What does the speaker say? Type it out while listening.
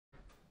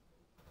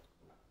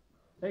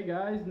Hey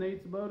guys,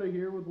 Nate Sabota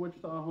here with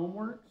Wichita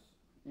Homeworks,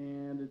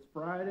 and it's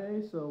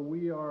Friday, so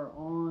we are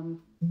on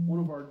one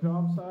of our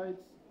job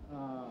sites,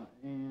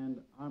 and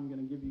I'm going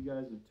to give you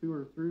guys a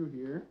tour through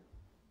here.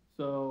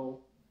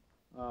 So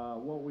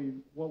what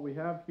we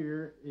have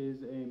here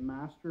is a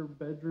master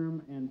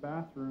bedroom and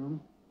bathroom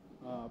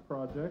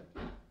project.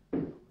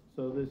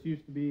 So this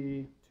used to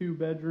be 2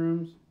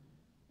 bedrooms,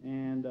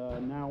 and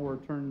now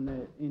we're turning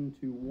it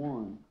into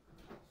 1.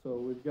 So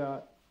we've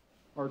got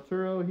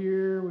Arturo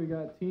here, we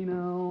got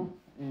Tino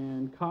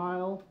and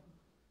Kyle.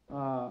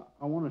 I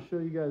want to show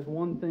you guys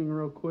one thing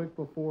real quick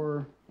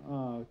before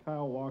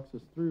Kyle walks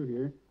us through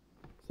here.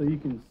 So you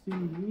can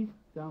see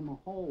down the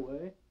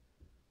hallway,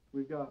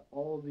 we've got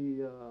all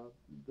the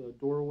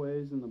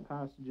doorways and the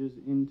passages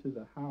into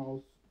the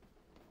house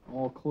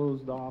all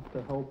closed off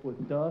to help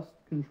with dust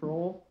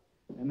control.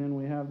 And then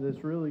we have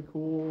this really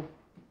cool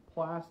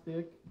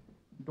plastic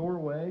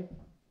doorway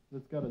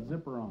that's got a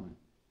zipper on it.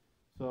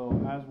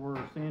 So as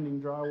we're sanding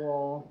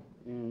drywall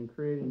and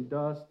creating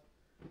dust,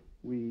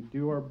 we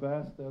do our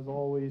best, as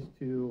always,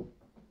 to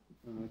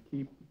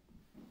keep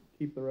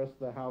the rest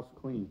of the house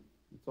clean.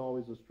 It's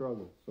always a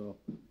struggle. So,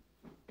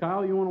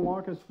 Kyle, you want to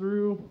walk us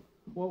through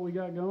what we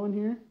got going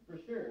here? For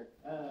sure.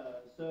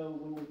 So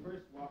when we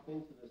first walked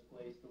into this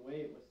place, the way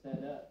it was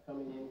set up,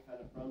 coming in kind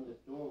of from this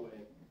doorway,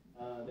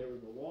 there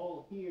was a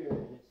wall here,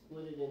 and it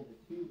split it into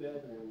 2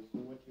 bedrooms. So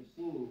what you're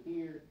seeing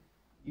here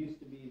used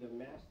to be the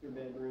master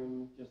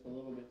bedroom, just a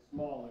little bit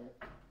smaller,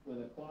 with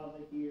a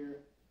closet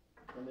here,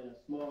 and then a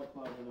smaller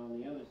closet on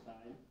the other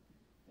side.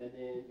 And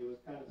then it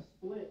was kind of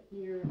split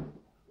here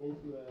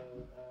into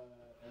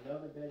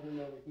another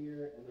bedroom over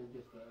here, and then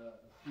just a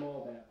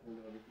small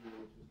bathroom over here,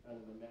 which was kind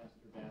of a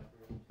master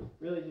bathroom.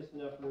 Really just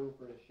enough room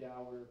for a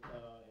shower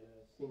and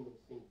a single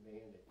sink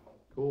vanity.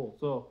 Cool.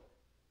 So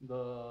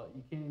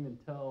you can't even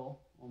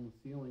tell on the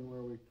ceiling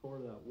where we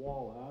tore that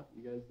wall out.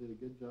 You guys did a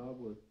good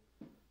job with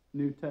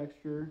new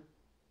texture.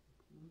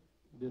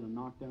 Did a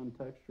knockdown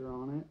texture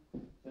on it.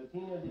 So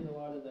Tino did a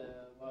lot of the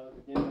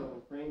demo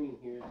and framing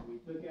here. So we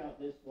took out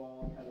this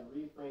wall, kind of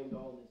reframed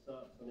all this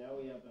up. So now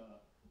we have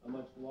a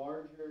much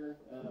larger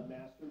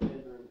master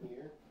bedroom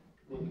here.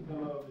 Then you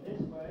come over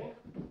this way.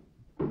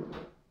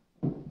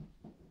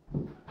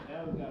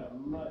 Now we've got a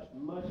much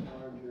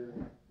larger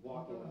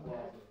walk-in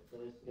closet. So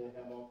this is going to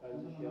have all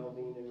kinds of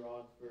shelving and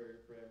rods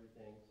for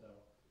everything. So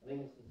I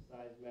think it's the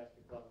size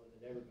master closet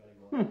that everybody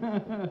wants.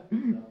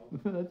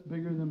 So, that's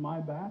bigger than my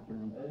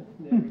bathroom. There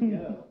we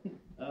go.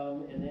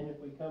 And then if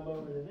we come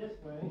over to this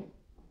way,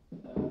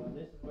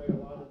 this is where a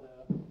lot of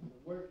the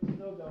work is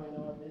still going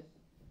on. This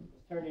is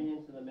turning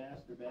into the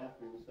master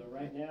bathroom. So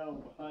right now,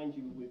 behind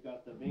you, we've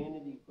got the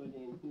vanity put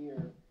in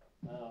here.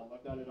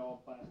 I've got it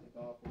all plastic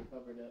off and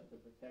covered up to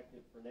protect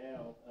it for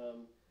now.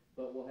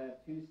 But we'll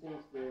have 2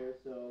 sinks there,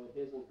 so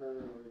his and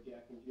her, or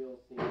Jack and Jill's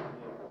sink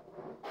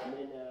there. And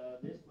then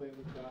this way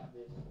we've got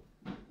this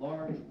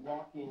large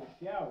walk-in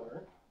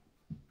shower.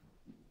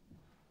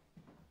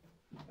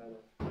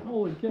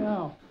 Holy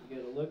cow! You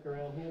get a look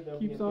around here. There'll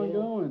Keeps be on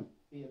going.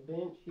 Be a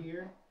bench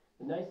here.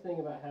 The nice thing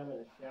about having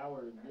a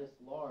shower this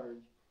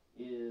large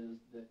is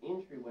the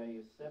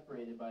entryway is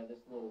separated by this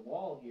little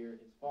wall here.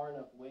 It's far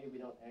enough away we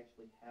don't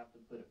actually have to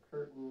put a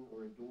curtain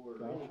or a door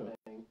or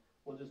anything.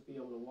 We'll just be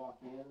able to walk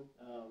in.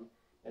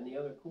 And the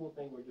other cool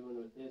thing we're doing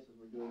with this is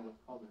we're doing what's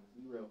called a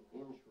zero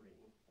entry.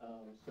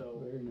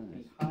 So Very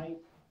nice. The height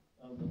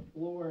of the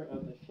floor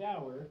of the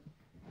shower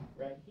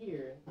right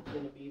here is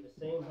going to be the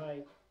same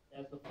height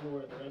as the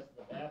floor of the rest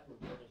of the bathroom.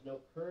 So there's no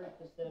curb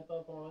to step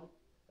up on.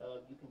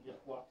 You can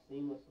just walk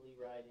seamlessly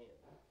right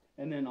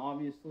in. And then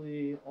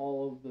obviously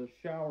all of the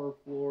shower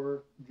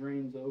floor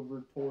drains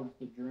over towards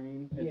the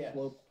drain. It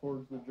slopes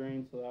towards the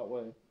drain, so that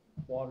way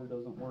water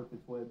doesn't work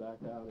its way back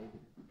out of it.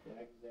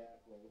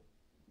 Exactly.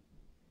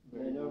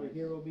 And over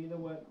here will be the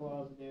wet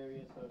closet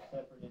area, so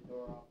separated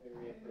door off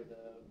area for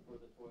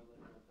the toilet.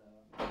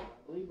 I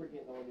believe we're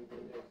getting all new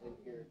windows in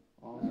here.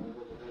 Awesome.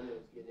 Where the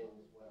windows get in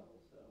as well.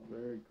 So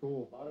very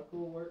cool. A lot of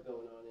cool work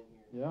going on in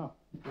here. Yeah.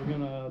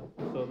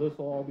 So this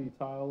will all be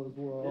tile as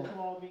well. This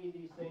will all be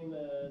the same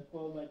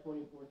 12 by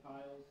 24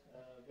 tiles,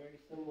 very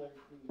similar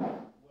to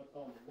what's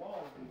on the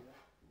wall here.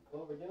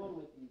 What we're doing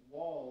with these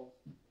walls,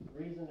 the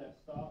reason I've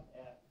stopped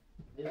at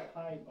this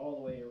height all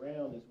the way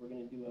around is we're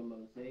going to do a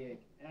mosaic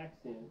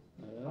accent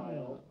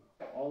tile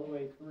all the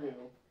way through,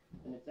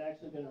 and it's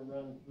actually going to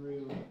run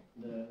through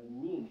the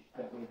niche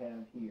that we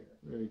have here.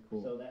 Very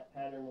cool. So that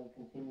pattern will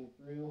continue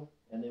through,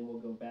 and then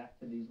we'll go back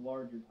to these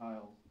larger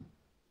tiles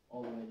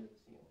all the way to the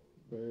ceiling.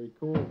 Very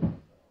cool.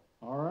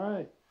 All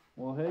right.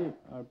 Well, hey,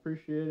 I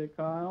appreciate it,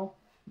 Kyle.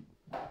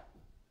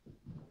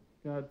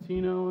 Got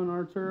Tino and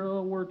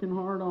Arturo working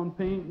hard on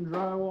paint and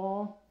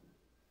drywall.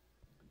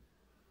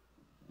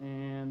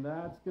 And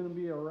that's going to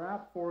be a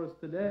wrap for us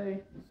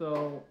today.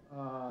 So,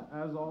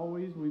 as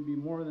always, we'd be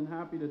more than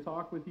happy to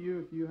talk with you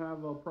if you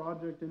have a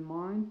project in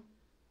mind.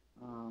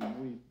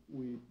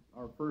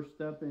 Our first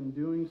step in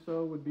doing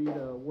so would be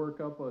to work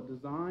up a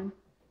design,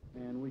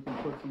 and we can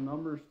put some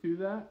numbers to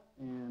that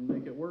and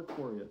make it work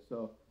for you.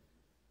 So,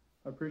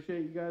 I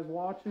appreciate you guys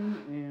watching,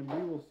 and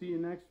we will see you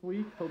next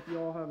week. Hope you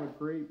all have a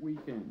great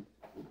weekend.